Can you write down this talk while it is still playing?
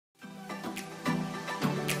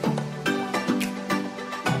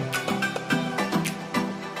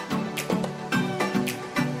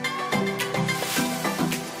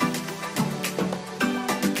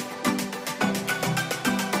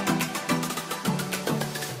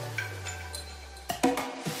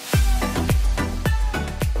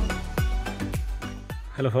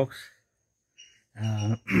Hello folks.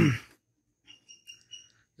 Uh,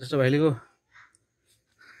 just a while ago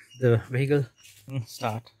the vehicle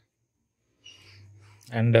start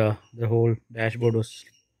and the whole dashboard was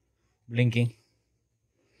blinking.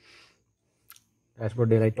 Dashboard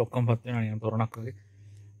daylight ඔක්කොම පත් වෙනවා නිකන් තොරණක් වගේ.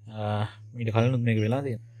 මීට කලිනුත් මේක වෙලා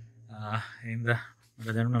තියෙනවා. එහෙනම් මට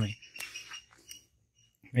දැනුණා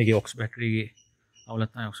මේකේ ඔක්ස් බැටරි එකේ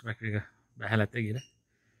අවුලක් තමයි ඔක්ස් බැටරි එක බැහැලා නැත්තේ කියලා.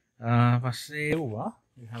 පස්සේ එව්වා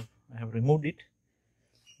I have removed it.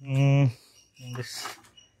 This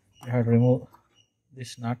I have to remove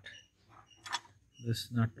this nut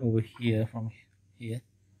over here from here,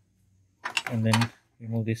 and then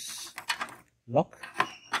remove this lock.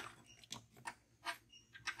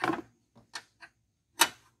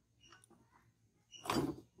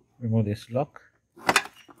 Remove this lock.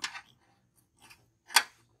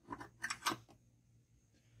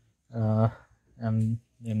 And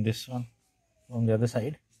then this one from the other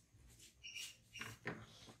side.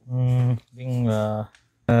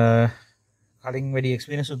 කලින් වැඩි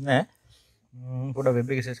experience උත් නැහැ. පොඩ්ඩක් web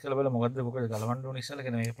එකේ search කරලා බලලා මොකද්ද ගලවන්න ඕනේ ඉස්සෙල්ලා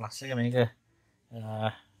කියන මේක ප්ලස් එක මේක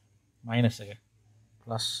මයිනස් එක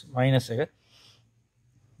ප්ලස් මයිනස් එක.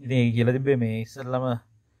 ඉතින් ඒක කියලා තිබ්බේ මේ ඉස්සෙල්ලාම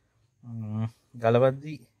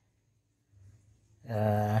ගලවද්දි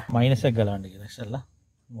මයිනස් එක ගලවන්න කියලා ඉස්සෙල්ලා.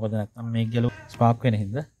 මොකද නැත්නම් මේක ගලව ස්පාර්ක් වෙන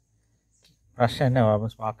හින්දා ප්‍රශ්න නැහැ.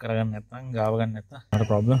 ඔයාලා ස්පාර්ක් කරගන්න නැත්නම් ගාව ගන්න නැත්නම් not a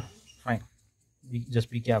problem. Fine. Just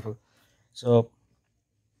be careful. So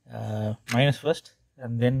minus first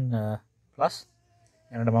and then plus.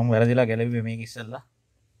 එනකොට මම වැරදිලා ගැලවුවේ මේක ඉස්සෙල්ලා.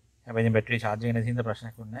 හැබැයි දැන් බැටරි charge එක නැති හින්දා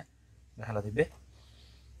ප්‍රශ්නයක් වුණේ නැහැ. ගහලා තිබ්බේ.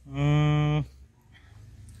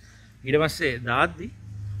 ඊට පස්සේ දාද්දි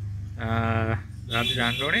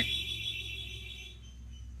දාන්න ඕනේ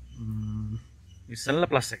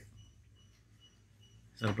ඉස්සෙල්ලා ප්ලස් එක.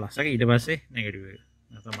 ඉස්සෙල්ලා ප්ලස් එක ඊට පස්සේ නෙගටිව් එක.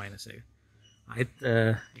 නැත්නම් මයිනස් එක. ආයෙත්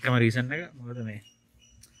එකම රීසන් එක මොකද මේ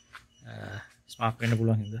ස්පාර්ක් වෙන්න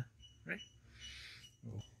පුළුවන් හින්දා. Right?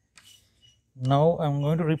 Now I'm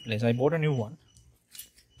going to replace. I bought a new one.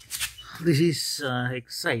 This is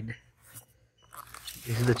Exide.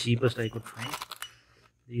 This is the cheapest I could find.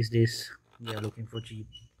 These days we are looking for cheap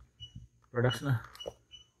products now.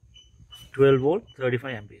 12 volt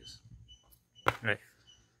 35 amperes. Right.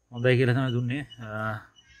 හොඳයි කියලා තමයි දුන්නේ.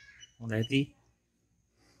 හොඳයි ඇති.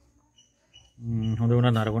 හොඳ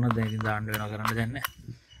වුණා නරකුණා දැන් ඉතින් දාන්න වෙනවා කරන්න දෙයක් නැහැ.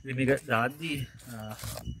 ඉතින් මේක දාද්දි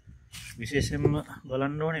විශේෂයෙන්ම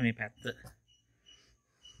බලන්න ඕනේ මේ පැත්ත.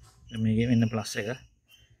 මේකේ මෙන්න ප්ලස් එක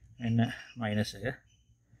මෙන්න මයිනස් එක.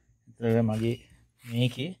 ඒතර මගේ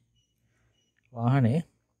මේකේ වාහනේ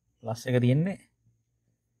ප්ලස් එක තියෙන්නේ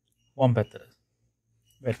වම් පැත්තට.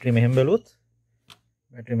 බැටරි මෙහෙම බැලුවොත්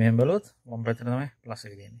වම් පැත්තට තමයි ප්ලස්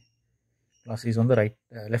එක තියෙන්නේ. Plus is on the right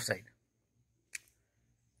left side.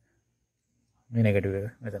 මේ නෙගටිව් එක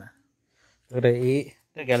මෙතන. ඒකට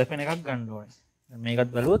ඒට ගැලපෙන එකක් ගන්න ඕනේ. දැන් මේකත්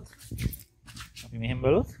බලුවොත් අපි මෙහෙම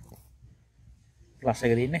බලුවොත් ප්ලස්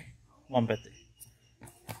එක තියෙන්නේ වම් පැත්තේ.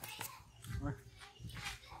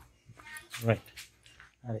 right.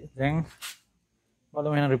 හරි. දැන්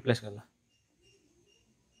බලමු එහෙනම් රිප්ලේස් කරලා.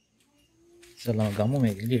 ඉස්සෙල්ලාම ගමු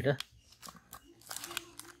මේක එළියට.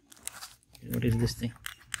 What is this thing?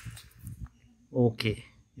 Okay,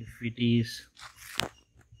 if it is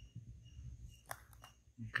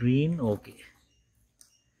green, okay,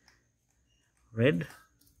 red,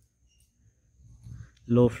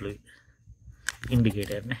 low fluid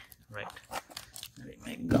indicator ne, right.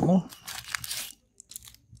 Make gamu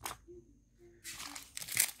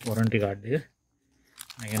warranty card එක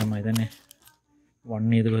මේක නම් මම හිතන්නේ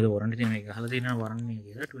 1 year ද warranty තියෙන මේක අහලා තියෙනවා warranty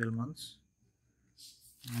කියලා 12 months.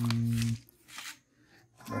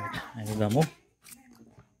 right, මේක ගමු.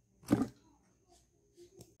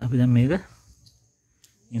 අපි දැන් මේක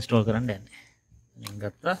ඉන්ස්ටෝල් කරන්න යන්නේ. දැන්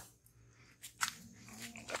ගත්තා.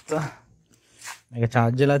 මේක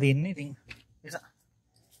charge වෙලා තින්නේ ඉතින් නිසා.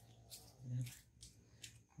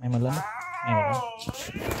 මම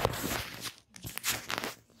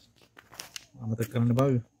අමතක කරන්න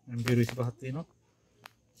බෑ. ඇම්පියර් 25ක් තියෙනවා.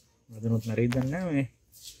 වදනොත් නැරෙයිද නැහැ මේ.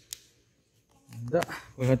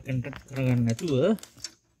 ඔයත් එන්ටර් කරගන්න නැතුව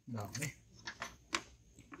දාන්නේ.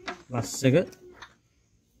 ප්ලස් එක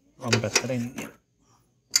වම් පැත්තට එන්නේ.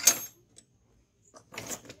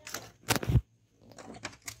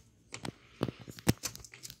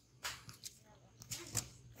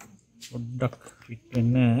 පොඩ්ඩක් ෆිට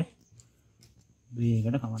වෙන්නේ නැහැ.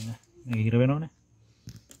 මේකට කමන්නේ. මේක හිර වෙනවනේ.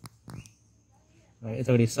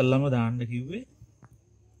 ඒකට ඉස්සල්ලාම දාන්න කිව්වේ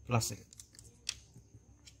ප්ලස් එක.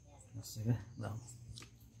 ප්ලස් එක දාමු.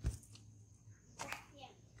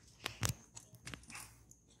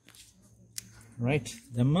 right,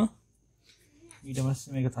 දැම්මා. ඊට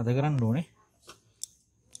පස්සේ මේක තද කරන්න ඕනේ.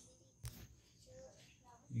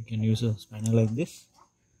 You can use a spanner like this.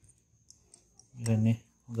 ඉතින්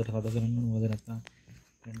හොඳට තද කරන්න ඕනේ. මොකද නැත්තම්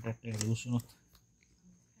contact එක loose වුණොත්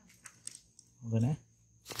හොඳ නැහැ.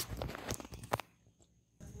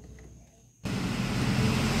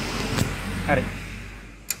 හරි.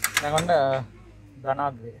 දැන් ඔන්න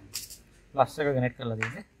ධනාග්‍රය ප්ලස් එක කනෙක්ට් කරලා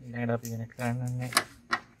තියෙන්නේ. ඊළඟට අපි කනෙක්ට් කරන්නේ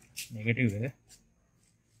නෙගටිව් එක.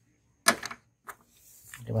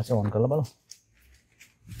 ඊට පස්සේ ඔන් කරලා බලමු.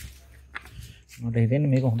 මට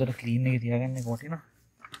හිතෙන්නේ මේක හොඳට ක්ලීන් එකේ තියාගන්න එක වටිනවා.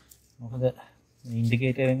 මොකද මේ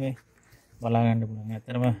ඉන්ඩිකේටර් එකේ බලා ගන්න පුළුවන්.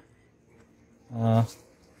 ඇත්තටම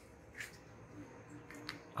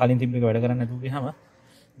කලින් තිබ්බ එක වැඩ කරන්නේ නැතුව ගියාම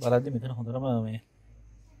බලද්දි මෙතන හොඳටම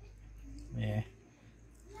මේ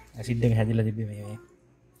ඇසිඩ් එක හැදිලා තිබ්බේ මේ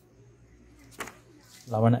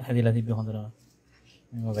ලවණ හැදිලා තිබ්බේ හොඳටම.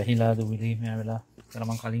 මේක වැහිලා දුවිලි මේ වෙලා අර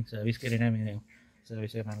මම කලින් සර්විස් කරේ නැහැ මේ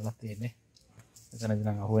සර්විස් එක නල්ලක් තියෙන්නේ. එතනදී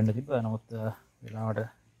නම් අහුවෙන්න තිබ්බා. නමුත් වෙලාවට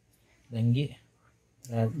දැන් ගියේ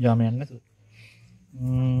ජාම යන්නේ නැතුව.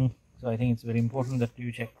 So I think it's very important that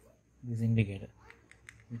you check this indicator,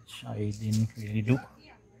 which I didn't really do.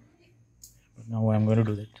 But now I'm going to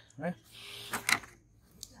do that, right?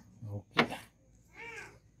 Okay.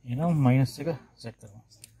 You know, minus එක set කරමු.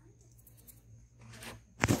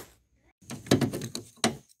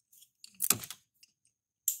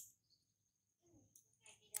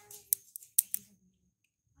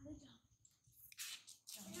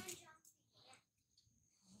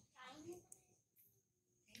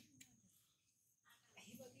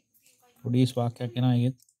 පොඩි ස්පාක් එකක් එනවා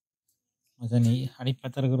ඒකෙත්. මම හරි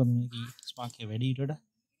පැතර කරොත් මේක ස්පාක් එක වැඩි ඊට වඩා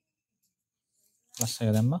ප්ලස් එක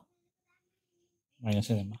දැම්මා මයිනස්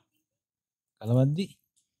එක දැම්මා. කලවද්දි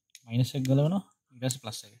මයිනස් එක ගලවනවා ඊට පස්සේ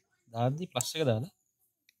ප්ලස් එක. දාද්දි ප්ලස් එක දාලා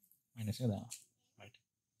මයිනස් එක දානවා. රයිට්.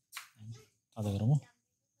 අද කරමු.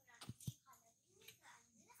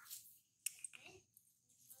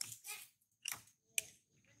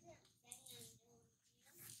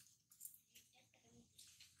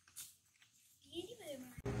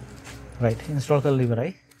 right install කරලා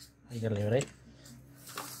ඉවරයි. මේක ඉවරයි.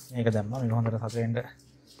 මේක දැම්මා. මේක හොඳට සතු වෙන්න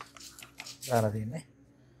දාලා තියෙන්නේ.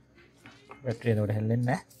 බැටරිය එතකොට හැල්ලෙන්නේ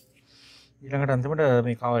නැහැ. ඊළඟට අන්තිමට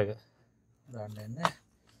මේ කවර් එක දාන්න යන්නේ.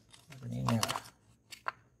 අපිනේ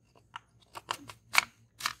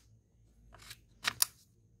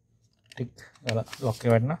ටික් දාලා ලොක්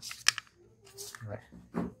එක වඩන. right.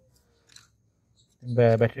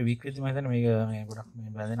 බැටරි වීක් වෙද්දි මම හිතන්නේ මේක මේ ගොඩක්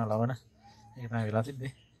මේ බැඳෙන ලවන ඒක තමයි වෙලා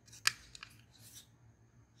තිබ්බේ.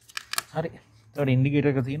 හරි. ඒතකොට ඉන්ඩිකේටර්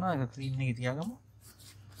එක තියෙනවා. ඒක ක්ලීන් එකේ තියාගමු.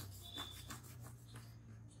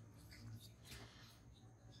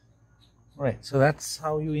 Right, so that's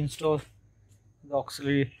how you install the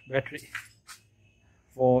auxiliary battery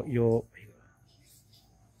for your vehicle.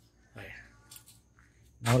 Right.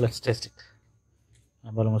 Now let's test it.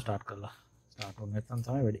 I'm almost start karla. Start on it and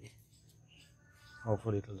time ready.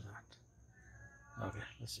 Hopefully it will start. Okay,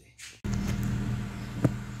 let's see.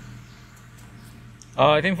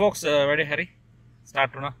 I think folks ready Harry.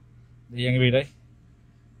 Start now. The young video.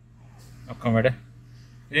 Come ready.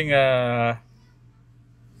 I think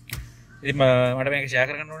ඉතින් මට මේක share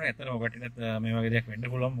කරගන්න ඕනේ. ඇත්තටම ඔකට මේ වගේ දෙයක් වෙන්න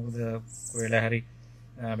පුළුවන්. මොකද කොයි වෙලාව හරි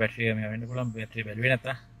බැටරිය මේ වෙන්න පුළුවන්. බැටරිය බැලුවේ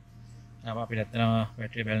නැත්තම් අපි නැත්තම්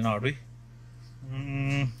බැටරිය බැලන අඩුයි.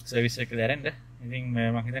 සර්විස් එක දැරෙන්න. ඉතින්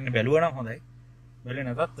මම හිතන්නේ බැලුවා නම් හොඳයි. බැලුවේ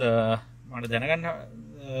නැතත් මට දැනගන්න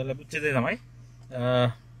ලැබුච්ච දේ තමයි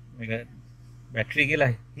මේක බැටරිය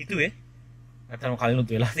කියලා හිතුවේ. නැත්තම් කලිනුත්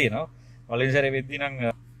වෙලා තියෙනවා. පළවෙනි සැරේ වෙද්දී නම්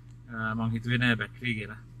මම හිතුවේ නෑ බැටරිය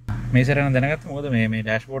කියලා. මේ සැරේ නම් දැනගත්තා. මොකද මේ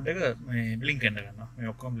ඩෑෂ්බෝඩ් එක මේ බ්ලින්ක් වෙන්න ගන්නවා. මේ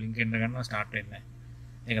ඔක්කොම බ්ලින්ක් වෙන්න ගන්නවා ස්ටාර්ට් වෙන්නේ නැහැ.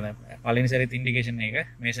 ඒක තමයි පළවෙනි සැරේත් ඉන්ඩිකේෂන් එක.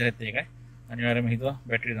 මේ සැරේත් ඒකයි. අනිවාර්යයෙන්ම හිතුවා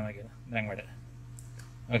බැටරිය තමයි කියලා. දැන් වැඩ.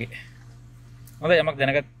 Okay. හොඳයි යමක්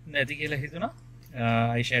දැනගත් නැති කියලා හිතුණා.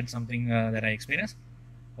 I shared something that I experienced.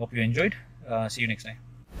 Hope you enjoyed. See you next time.